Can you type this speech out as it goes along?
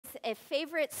a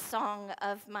favorite song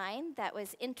of mine that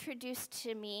was introduced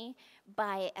to me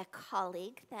by a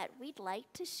colleague that we'd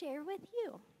like to share with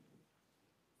you.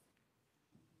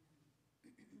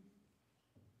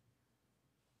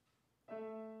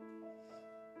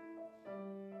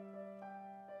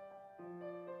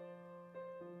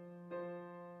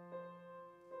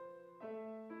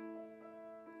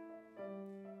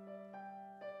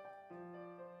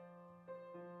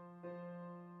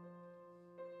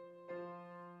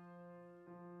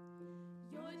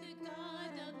 You're the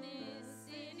God of this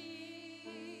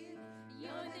city.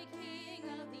 You're the King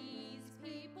of these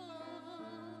people.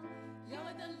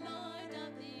 You're the Lord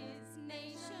of this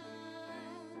nation.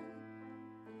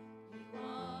 You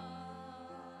are.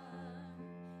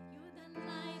 You're the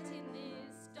light in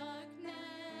this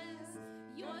darkness.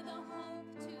 You're the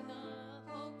hope to the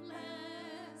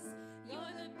hopeless.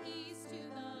 You're the peace to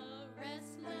the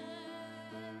restless.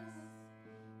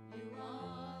 You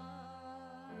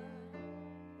are.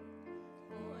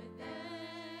 For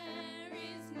there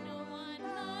is no one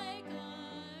like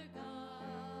our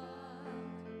God.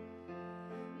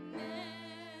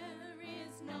 There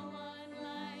is no one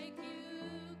like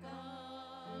you,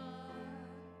 God.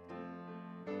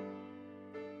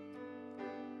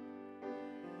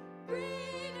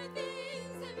 Greater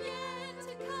things have yet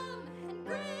to come, and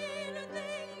greater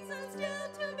things are still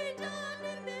to be done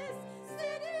in this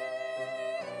city.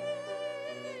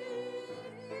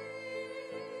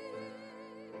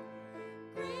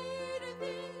 Greater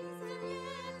things have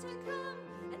yet to come,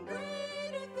 and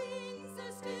greater things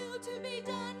are still to be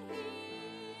done here.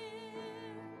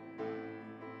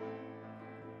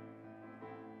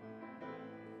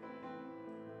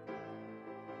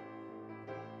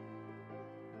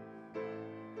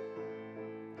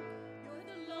 You're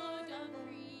the Lord of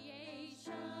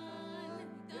creation,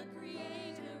 the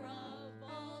creator of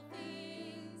all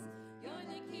things. You're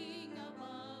the King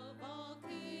above all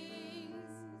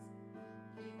kings.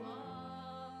 You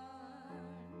are.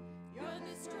 You're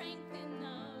the strength in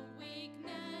the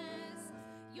weakness.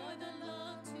 You're the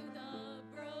love to the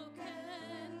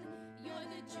broken. You're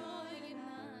the joy in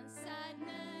the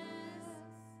sadness.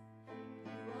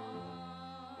 You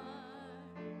are.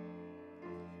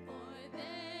 For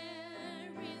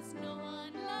there is no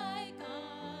one like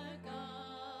our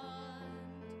God.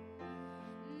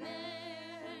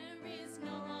 There is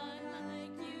no one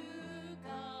like you,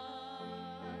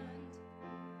 God.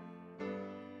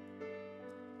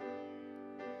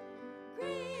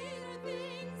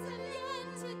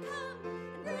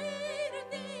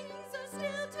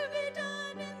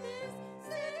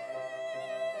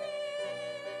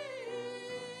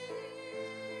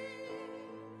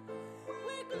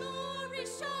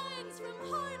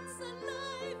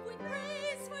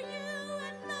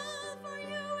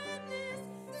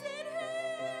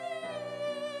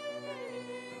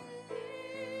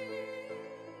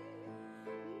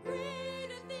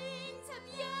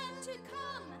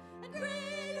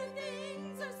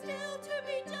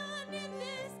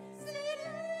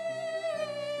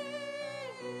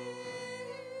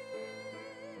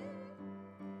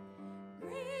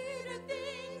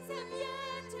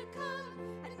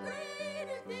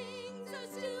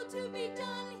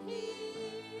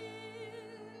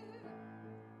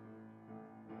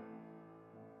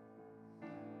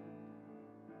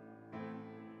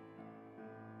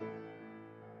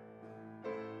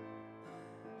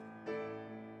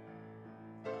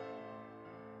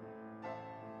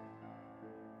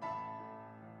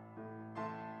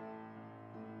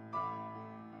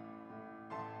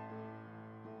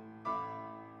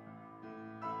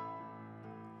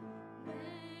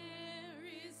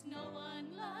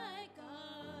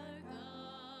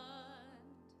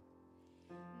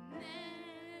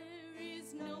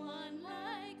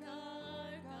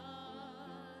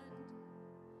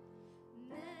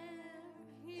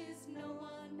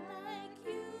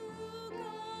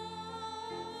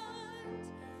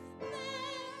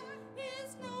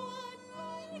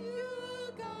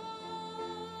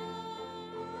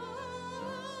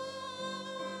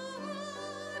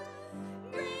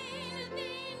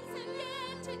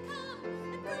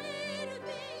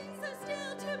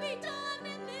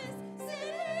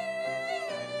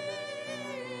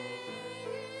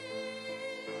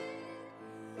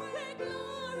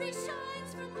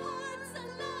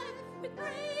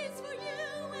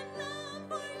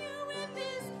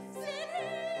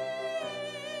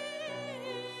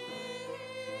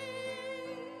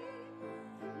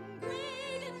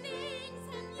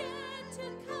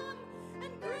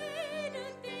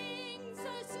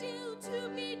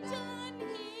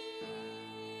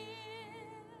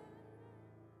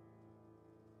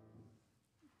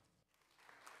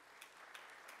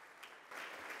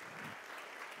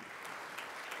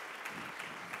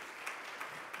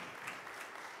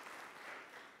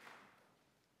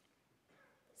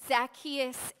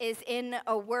 Zacchaeus is in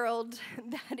a world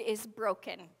that is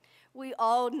broken. We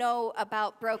all know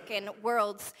about broken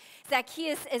worlds.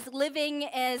 Zacchaeus is living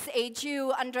as a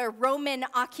Jew under Roman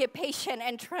occupation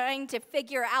and trying to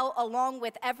figure out, along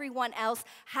with everyone else,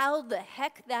 how the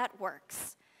heck that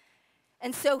works.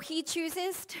 And so he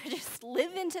chooses to just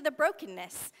live into the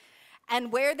brokenness,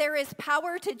 and where there is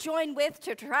power to join with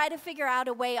to try to figure out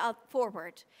a way up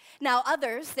forward. Now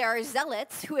others, there are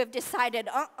zealots who have decided,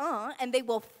 and they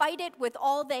will fight it with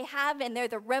all they have, and they're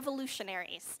the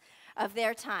revolutionaries of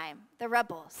their time, the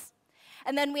rebels.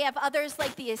 And then we have others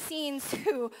like the Essenes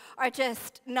who are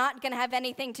just not going to have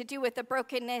anything to do with the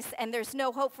brokenness, and there's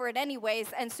no hope for it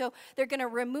anyways, and so they're going to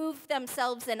remove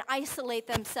themselves and isolate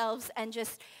themselves and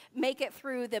just make it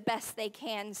through the best they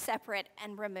can, separate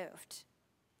and removed.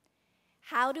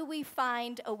 How do we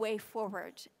find a way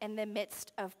forward in the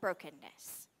midst of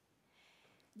brokenness?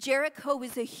 Jericho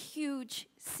is a huge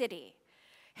city.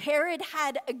 Herod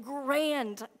had a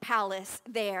grand palace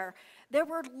there. There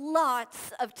were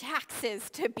lots of taxes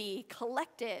to be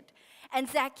collected. And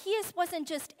Zacchaeus wasn't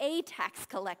just a tax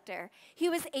collector. He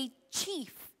was a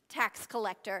chief tax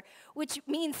collector, which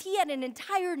means he had an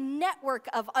entire network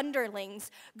of underlings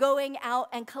going out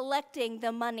and collecting the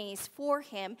monies for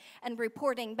him and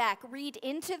reporting back. Read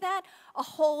into that a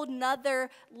whole nother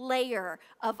layer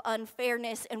of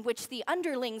unfairness in which the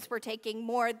underlings were taking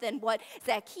more than what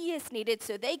Zacchaeus needed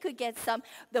so they could get some,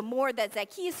 the more that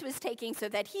Zacchaeus was taking so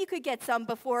that he could get some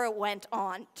before it went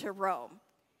on to Rome.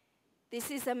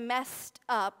 This is a messed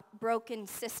up, broken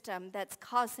system that's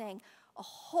causing a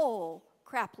whole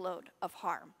crapload of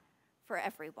harm for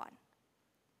everyone.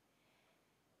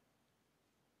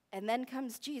 And then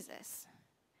comes Jesus.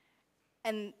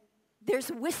 And there's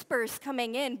whispers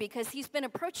coming in because he's been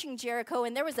approaching Jericho,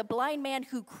 and there was a blind man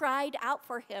who cried out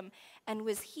for him and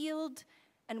was healed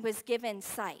and was given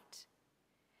sight.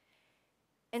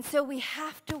 And so we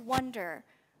have to wonder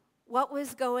what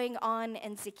was going on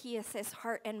in Zacchaeus'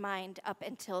 heart and mind up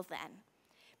until then.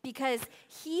 Because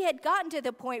he had gotten to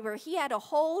the point where he had a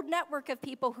whole network of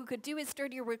people who could do his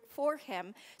dirty work for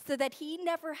him so that he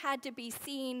never had to be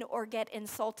seen or get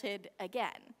insulted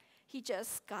again. He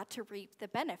just got to reap the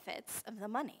benefits of the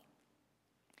money.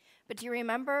 But do you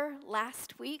remember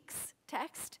last week's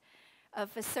text of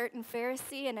a certain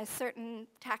Pharisee and a certain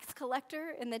tax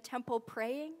collector in the temple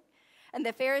praying? And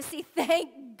the Pharisee, thank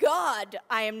God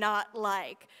I am not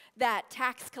like that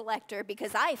tax collector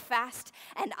because I fast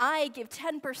and I give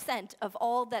 10% of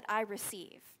all that I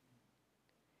receive.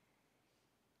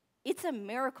 It's a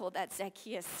miracle that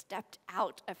Zacchaeus stepped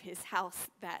out of his house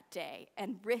that day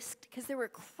and risked, because there were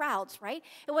crowds, right?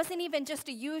 It wasn't even just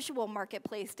a usual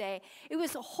marketplace day. It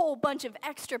was a whole bunch of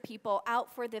extra people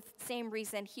out for the same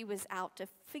reason he was out, to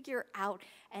figure out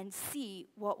and see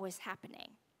what was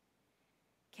happening.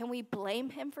 Can we blame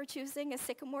him for choosing a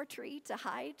sycamore tree to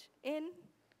hide in?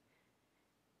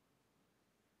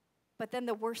 But then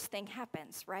the worst thing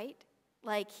happens, right?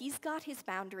 Like, he's got his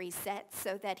boundaries set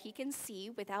so that he can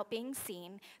see without being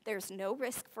seen. There's no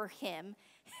risk for him.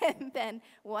 And then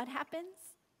what happens?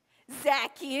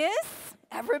 Zacchaeus,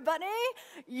 everybody,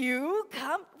 you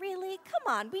come. Really?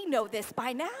 Come on, we know this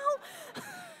by now.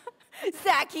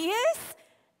 Zacchaeus,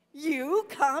 you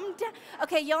come down.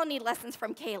 Okay, y'all need lessons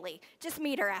from Kaylee. Just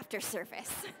meet her after service.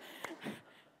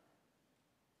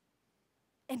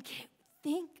 And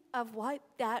think of what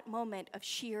that moment of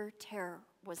sheer terror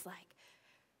was like.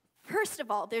 First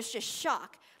of all, there's just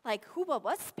shock. Like, who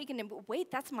was speaking to me?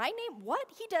 Wait, that's my name? What?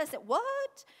 He does it?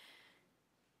 What?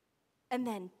 And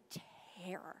then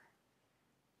terror.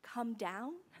 Come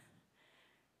down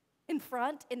in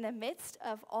front, in the midst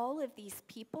of all of these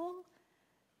people,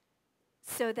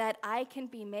 so that I can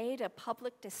be made a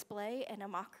public display and a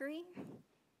mockery?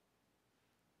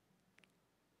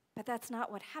 But that's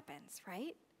not what happens,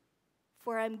 right?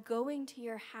 For I'm going to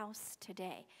your house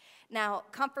today. Now,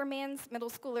 confirmands,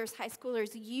 middle schoolers, high schoolers,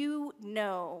 you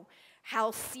know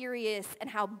how serious and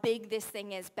how big this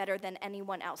thing is better than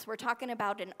anyone else. We're talking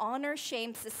about an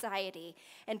honor-shame society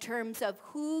in terms of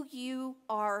who you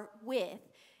are with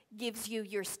gives you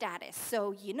your status.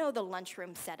 So you know the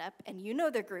lunchroom setup, and you know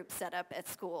the group setup at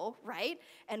school, right?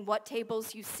 And what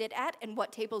tables you sit at and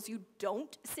what tables you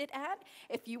don't sit at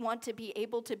if you want to be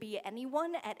able to be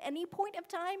anyone at any point of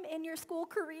time in your school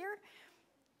career.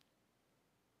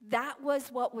 That was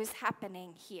what was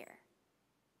happening here.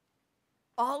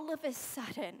 All of a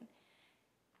sudden,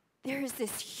 there's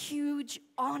this huge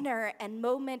honor and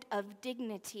moment of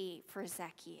dignity for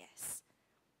Zacchaeus.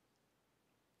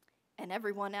 And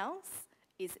everyone else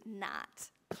is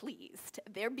not pleased.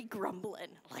 They're be grumbling,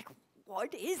 like,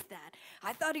 what is that?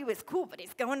 I thought he was cool, but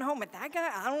he's going home with that guy?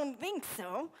 I don't think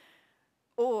so.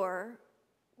 Or,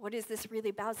 what is this really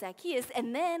about Zacchaeus?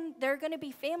 And then there are going to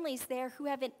be families there who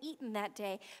haven't eaten that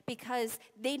day because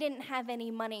they didn't have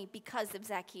any money because of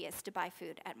Zacchaeus to buy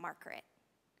food at Margaret.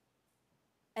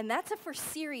 And that's a for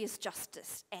serious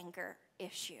justice anger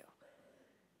issue.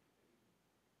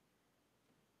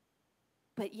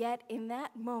 But yet, in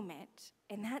that moment,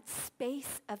 in that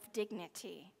space of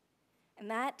dignity, in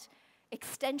that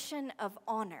extension of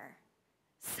honor,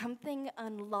 something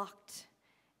unlocked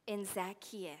in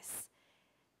Zacchaeus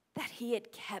that he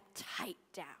had kept tight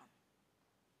down.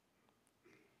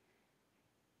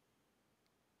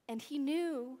 And he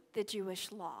knew the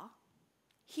Jewish law.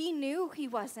 He knew he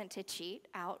wasn't to cheat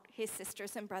out his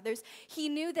sisters and brothers. He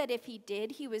knew that if he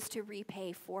did, he was to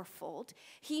repay fourfold.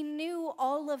 He knew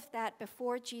all of that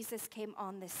before Jesus came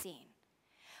on the scene.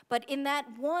 But in that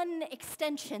one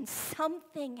extension,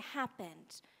 something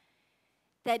happened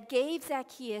that gave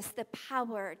Zacchaeus the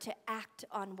power to act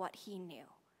on what he knew.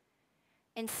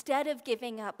 Instead of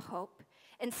giving up hope,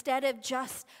 instead of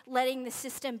just letting the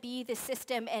system be the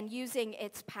system and using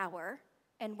its power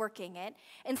and working it,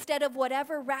 instead of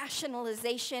whatever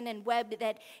rationalization and web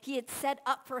that he had set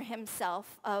up for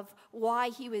himself of why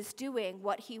he was doing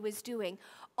what he was doing,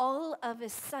 all of a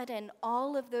sudden,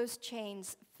 all of those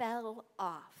chains fell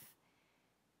off.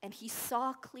 And he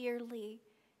saw clearly,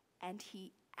 and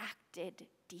he acted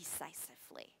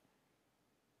decisively.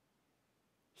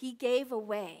 He gave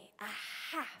away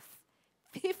a half,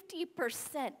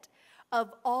 50%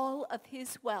 of all of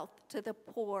his wealth to the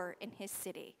poor in his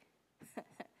city.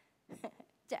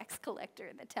 Tax collector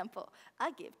in the temple,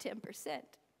 I give 10%.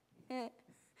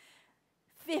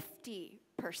 50%.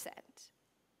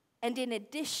 And in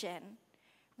addition,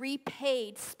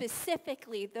 repaid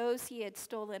specifically those he had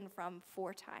stolen from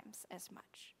 4 times as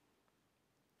much.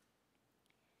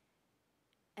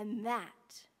 And that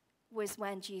was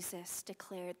when Jesus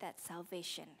declared that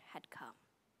salvation had come.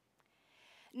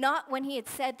 Not when he had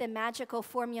said the magical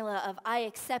formula of, I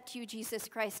accept you, Jesus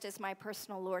Christ, as my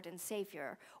personal Lord and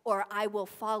Savior, or I will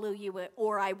follow you,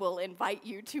 or I will invite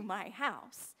you to my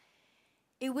house.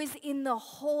 It was in the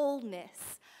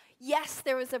wholeness. Yes,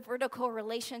 there was a vertical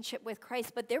relationship with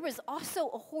Christ, but there was also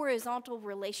a horizontal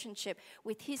relationship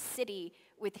with his city,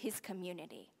 with his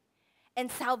community. And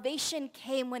salvation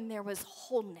came when there was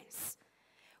wholeness,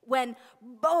 when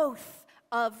both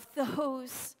of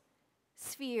those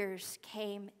spheres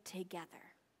came together.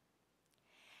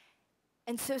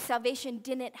 And so salvation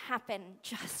didn't happen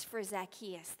just for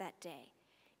Zacchaeus that day.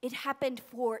 It happened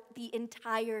for the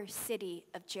entire city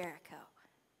of Jericho.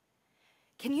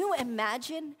 Can you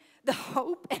imagine the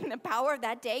hope and the power of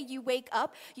that day? You wake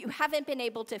up, you haven't been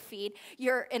able to feed,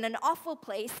 you're in an awful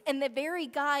place, and the very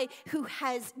guy who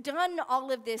has done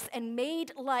all of this and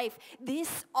made life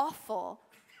this awful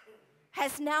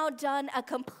has now done a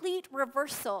complete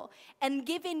reversal and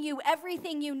given you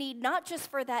everything you need, not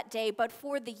just for that day, but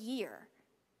for the year.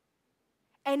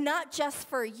 And not just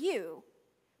for you,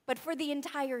 but for the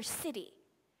entire city.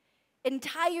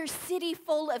 Entire city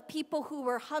full of people who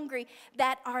were hungry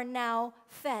that are now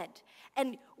fed.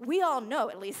 And we all know,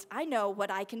 at least I know what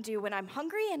I can do when I'm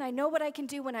hungry, and I know what I can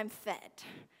do when I'm fed.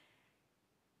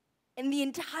 And the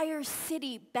entire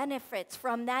city benefits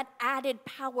from that added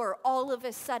power all of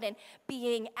a sudden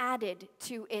being added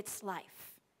to its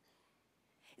life.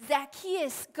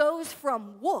 Zacchaeus goes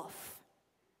from wolf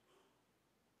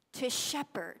to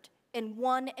shepherd in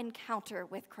one encounter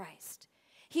with Christ.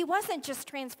 He wasn't just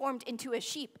transformed into a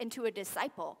sheep, into a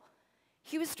disciple.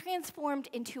 He was transformed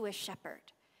into a shepherd,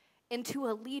 into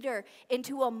a leader,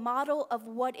 into a model of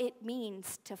what it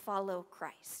means to follow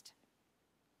Christ.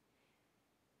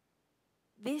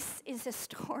 This is a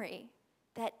story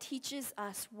that teaches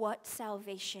us what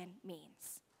salvation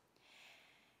means.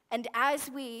 And as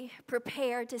we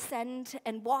prepare to send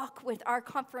and walk with our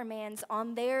confirmands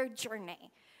on their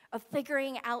journey of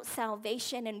figuring out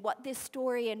salvation and what this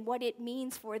story and what it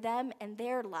means for them and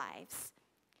their lives,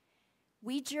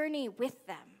 we journey with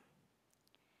them.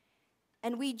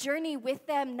 And we journey with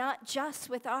them not just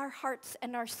with our hearts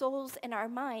and our souls and our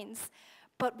minds,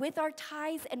 but with our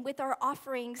tithes and with our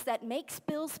offerings that makes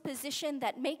Bill's position,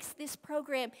 that makes this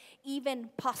program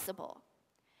even possible.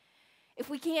 If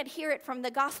we can't hear it from the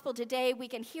gospel today, we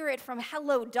can hear it from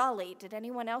Hello, Dolly. Did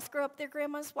anyone else grow up their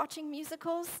grandmas watching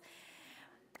musicals?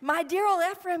 My dear old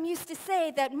Ephraim used to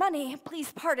say that money,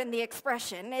 please pardon the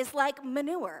expression, is like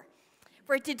manure.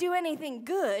 For it to do anything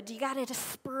good, you got to just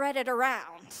spread it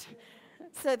around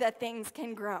so that things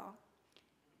can grow.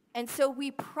 And so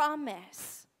we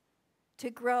promise to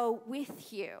grow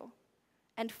with you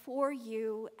and for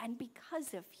you and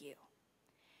because of you.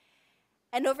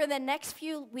 And over the next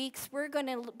few weeks, we're going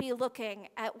to be looking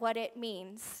at what it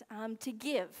means to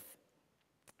give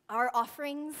our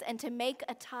offerings and to make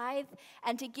a tithe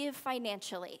and to give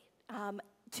financially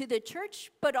to the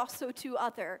church, but also to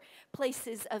other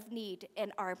places of need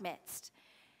in our midst.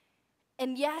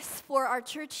 And yes, for our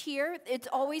church here, it's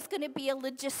always going to be a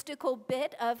logistical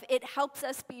bit of it helps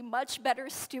us be much better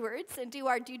stewards and do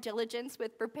our due diligence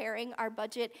with preparing our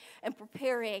budget and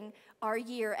preparing our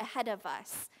year ahead of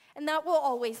us. And that will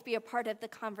always be a part of the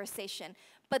conversation.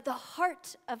 But the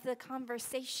heart of the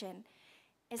conversation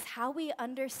is how we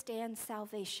understand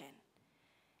salvation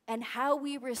and how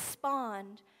we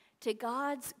respond to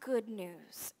God's good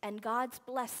news and God's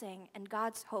blessing and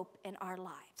God's hope in our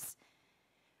lives.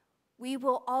 We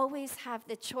will always have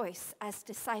the choice as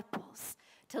disciples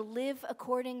to live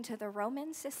according to the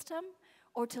Roman system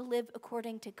or to live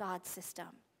according to God's system.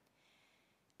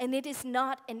 And it is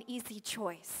not an easy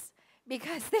choice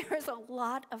because there is a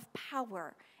lot of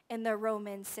power in the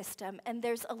Roman system and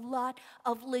there's a lot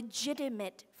of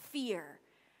legitimate fear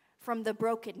from the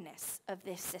brokenness of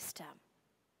this system.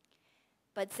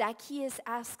 But Zacchaeus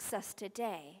asks us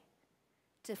today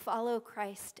to follow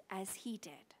Christ as he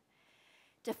did,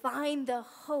 to find the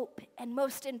hope and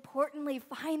most importantly,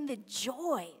 find the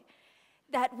joy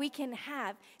that we can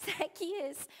have.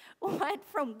 Zacchaeus went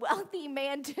from wealthy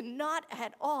man to not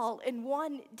at all in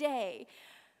one day,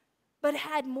 but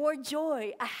had more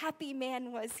joy, a happy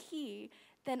man was he,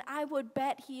 than I would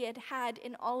bet he had had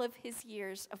in all of his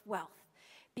years of wealth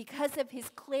because of his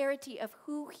clarity of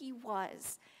who he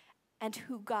was and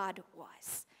who God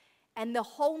was, and the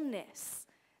wholeness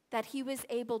that he was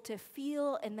able to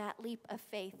feel in that leap of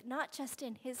faith, not just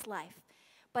in his life,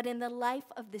 but in the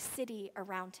life of the city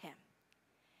around him.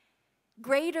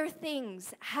 Greater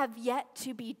things have yet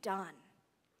to be done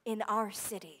in our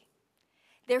city.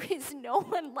 There is no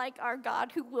one like our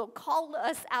God who will call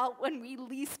us out when we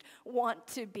least want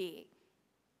to be.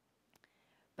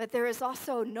 But there is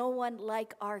also no one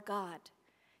like our God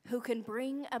who can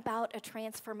bring about a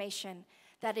transformation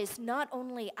that is not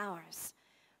only ours,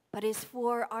 but is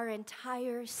for our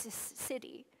entire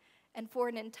city and for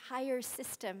an entire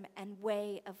system and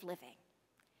way of living.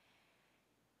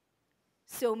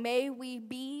 So may we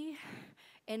be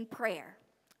in prayer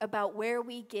about where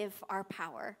we give our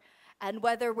power and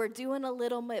whether we're doing a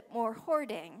little bit more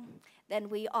hoarding than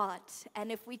we ought.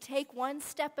 And if we take one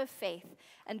step of faith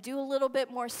and do a little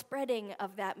bit more spreading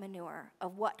of that manure,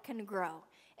 of what can grow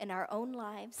in our own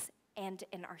lives and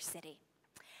in our city.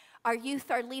 Our youth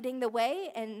are leading the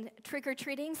way in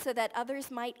trick-or-treating so that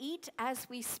others might eat as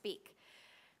we speak.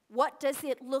 What does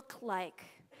it look like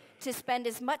to spend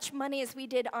as much money as we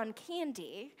did on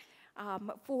candy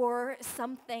for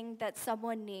something that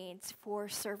someone needs for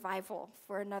survival,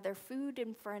 for another food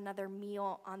and for another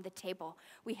meal on the table?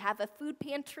 We have a food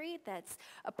pantry that's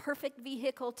a perfect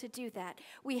vehicle to do that.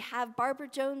 We have Barbara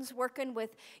Jones working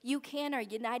with UCAN, our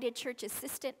United Church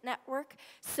Assistant Network,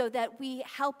 so that we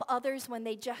help others when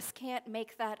they just can't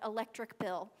make that electric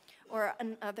bill or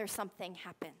another something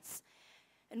happens.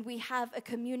 And we have a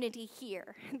community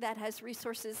here that has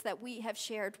resources that we have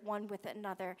shared one with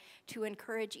another to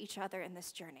encourage each other in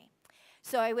this journey.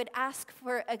 So I would ask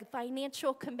for a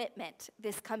financial commitment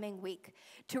this coming week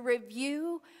to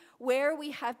review where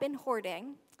we have been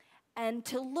hoarding and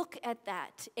to look at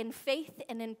that in faith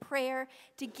and in prayer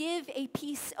to give a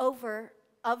piece over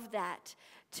of that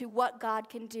to what God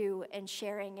can do in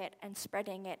sharing it and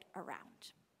spreading it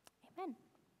around. Amen.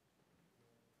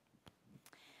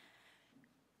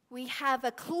 We have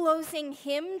a closing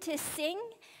hymn to sing,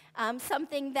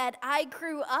 something that I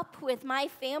grew up with my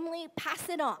family. Pass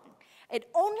it on. It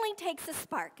only takes a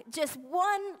spark, just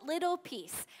one little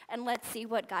piece, and let's see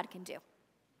what God can do.